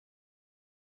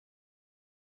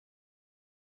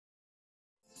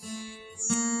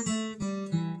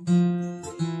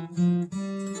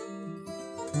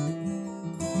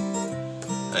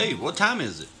Hey, what time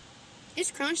is it? It's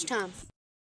crunch time.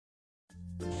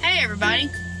 Hey everybody,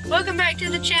 welcome back to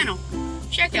the channel.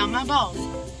 Check out my balls.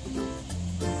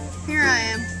 Here I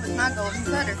am with my golden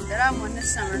putter that I won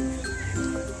this summer.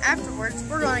 Afterwards,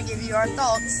 we're going to give you our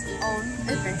thoughts on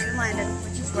Adventure Landing,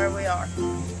 which is where we are.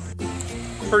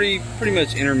 Pretty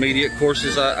much intermediate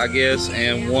courses, I guess,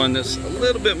 and one that's a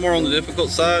little bit more on the difficult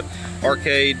side.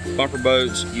 Arcade, bumper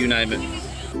boats, you name it.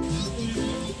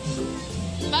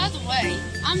 By the way,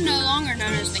 I'm no longer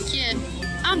known as the kid,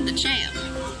 I'm the champ.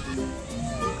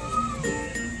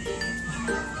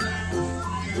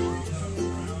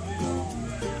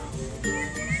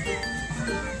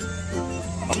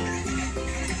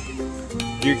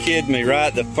 You're kidding me,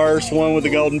 right? The first one with the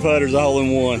golden putter's a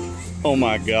hole-in-one. Oh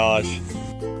my gosh.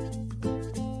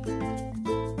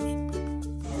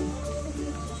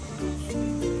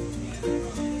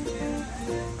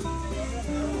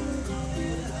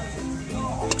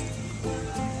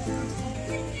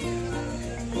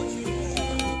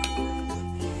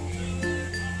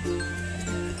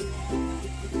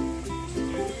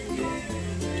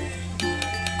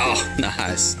 Oh,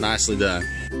 nice. Nicely done.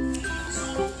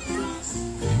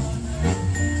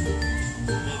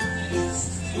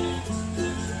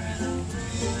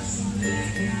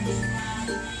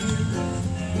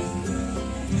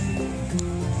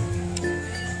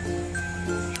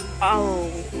 Oh.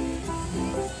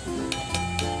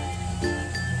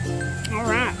 All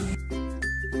right.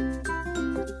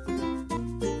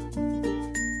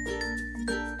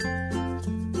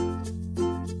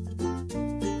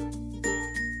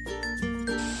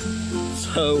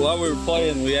 So while we were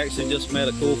playing, we actually just met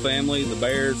a cool family, the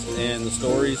Bears and the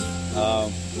Stories.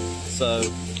 So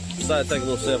decided to take a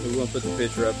little selfie. We're gonna put the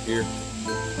picture up here.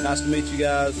 Nice to meet you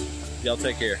guys. Y'all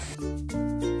take care.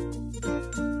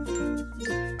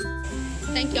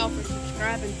 Thank y'all for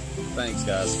subscribing. Thanks,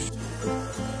 guys.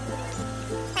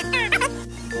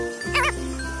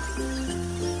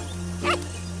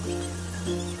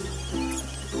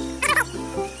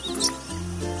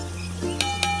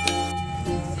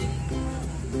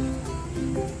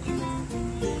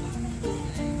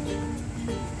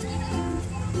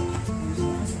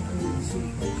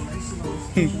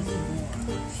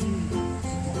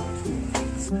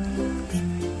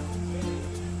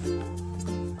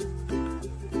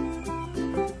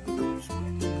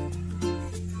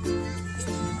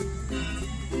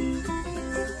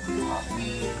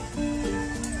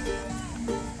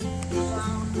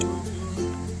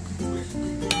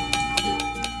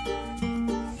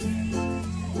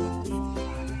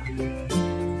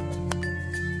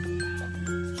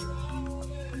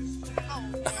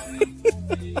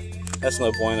 That's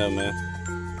no bueno, man.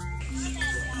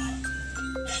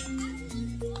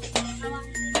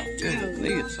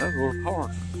 Goodness, I worked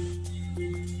hard.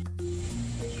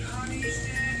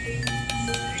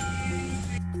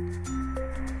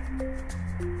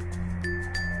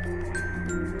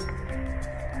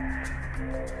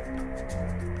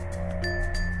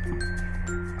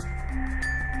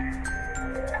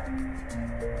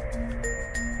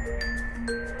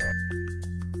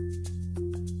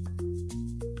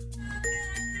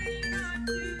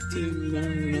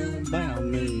 About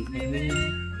me.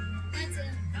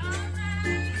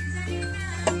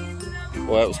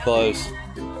 Well, that was close.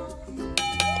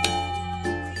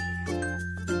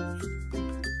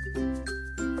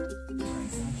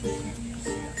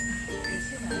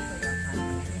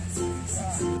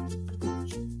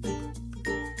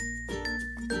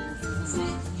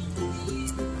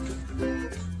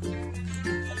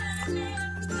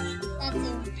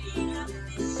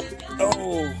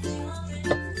 Oh.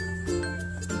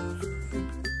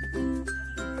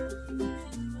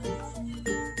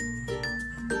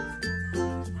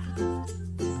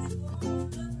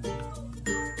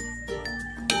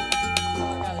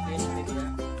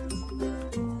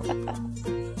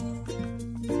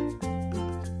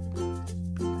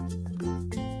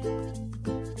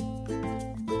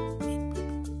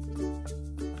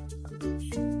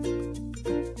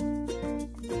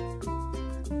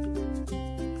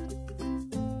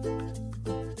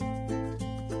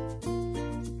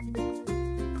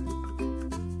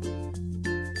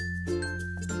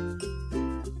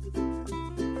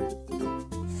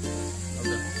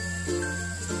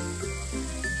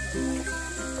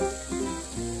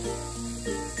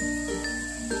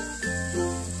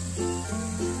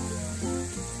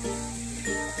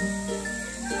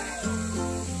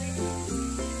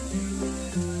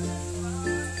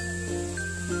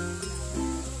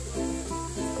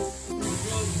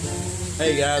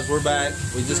 Hey guys, we're back.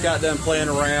 We just got done playing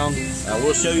around.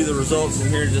 We'll show you the results in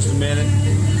here in just a minute.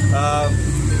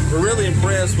 we're really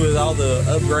impressed with all the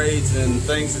upgrades and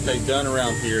things that they've done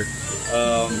around here.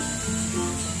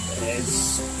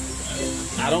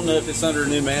 I don't know if it's under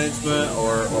new management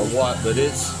or what, but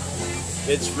it's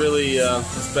really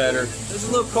it's better. There's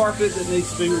a little carpet that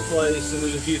needs to be replaced, and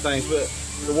there's a few things, but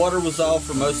the water was off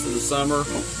for most of the summer,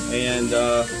 and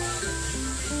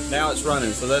now it's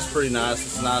running, so that's pretty nice.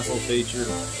 It's a nice little feature.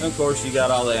 And of course, you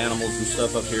got all the animals and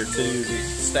stuff up here too. The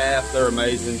staff, they're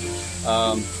amazing.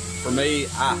 For me,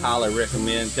 I highly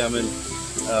recommend coming.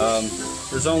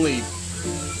 There's only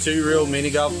 2 real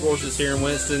mini golf courses here in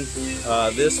Winston.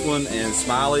 This one and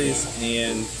Smiley's,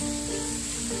 and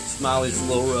Smiley's a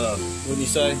little rough, wouldn't you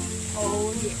say?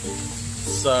 Oh, yeah.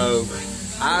 So,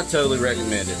 I totally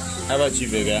recommend it. How about you,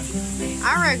 big guy?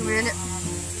 I recommend it.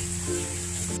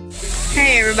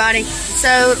 Hey everybody.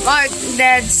 So, like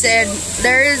Dad said,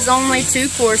 there is only 2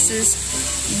 courses,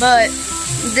 but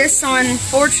this one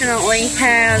fortunately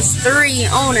has 3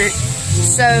 on it.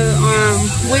 So,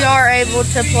 we are able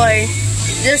to play.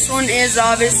 This one is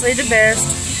obviously the best,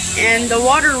 and the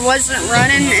water wasn't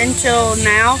running until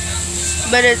now,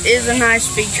 but it is a nice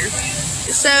feature.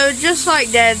 So just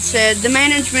like Dad said, the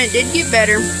management did get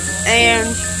better,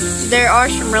 and there are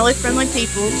some really friendly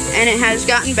people, and it has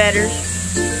gotten better,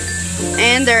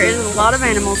 and there is a lot of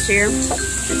animals here.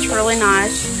 It's really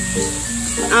nice.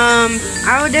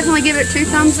 I would definitely give it 2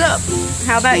 thumbs up.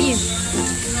 How about you?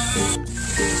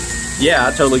 Yeah,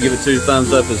 I totally give it 2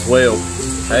 thumbs up as well.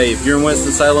 Hey, if you're in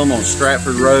Winston-Salem on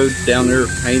Stratford Road down there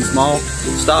Haynes Mall,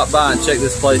 stop by and check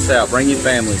this place out. Bring your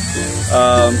family.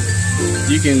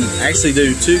 You can actually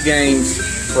do 2 games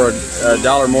for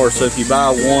 $1 more. So if you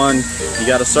buy 1, you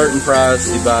got a certain price.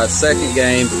 You buy a second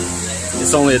game,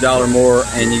 it's only $1 more,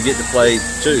 and you get to play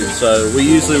 2. So we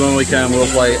usually, when we come, we'll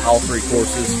play all 3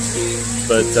 courses.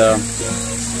 But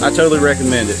I totally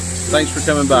recommend it. Thanks for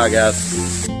coming by,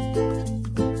 guys.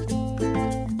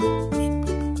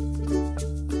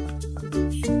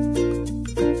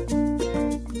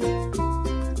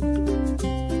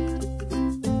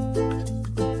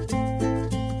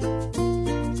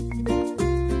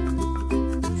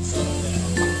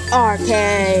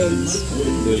 Arcades.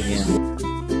 Do it again.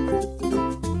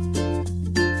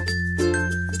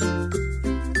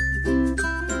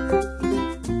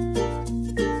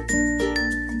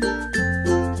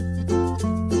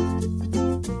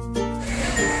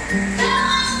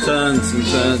 Tons and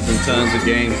tons and tons of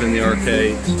games in the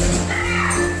arcades.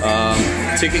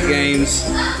 Ticket games,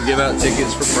 give out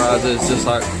tickets for prizes, just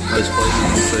like most places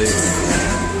you see.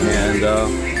 And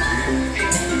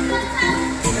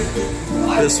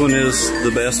this one is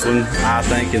the best one, I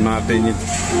think, in my opinion.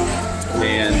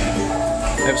 And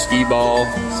have skee ball,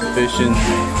 some fishing,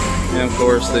 and of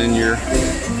course then your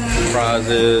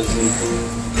prizes,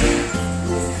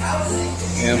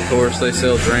 and of course they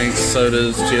sell drinks,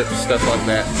 sodas, chips, stuff like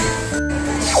that.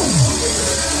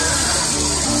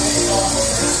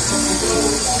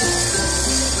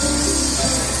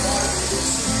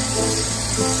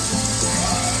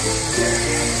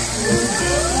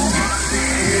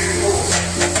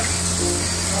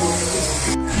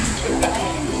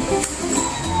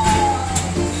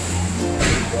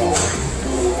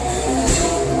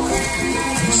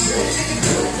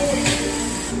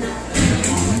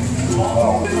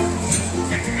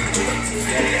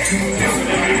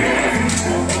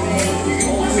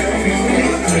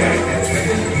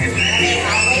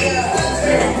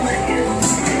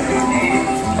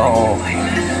 Oh.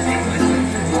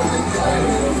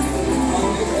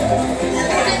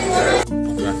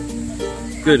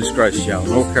 Goodness gracious, y'all.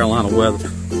 North Carolina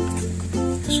weather.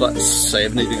 It's like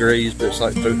 70 degrees, but it's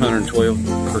like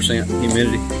 212%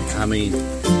 humidity. I mean,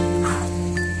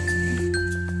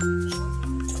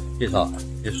 it's hot.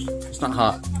 It's not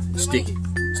hot. It's sticky.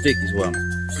 Sticky is what I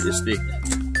mean. It's sticky.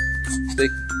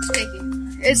 Sticky. Sticky.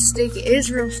 It's sticky. It's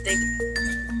real sticky.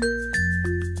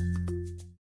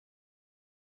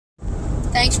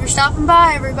 Thanks for stopping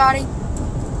by, everybody.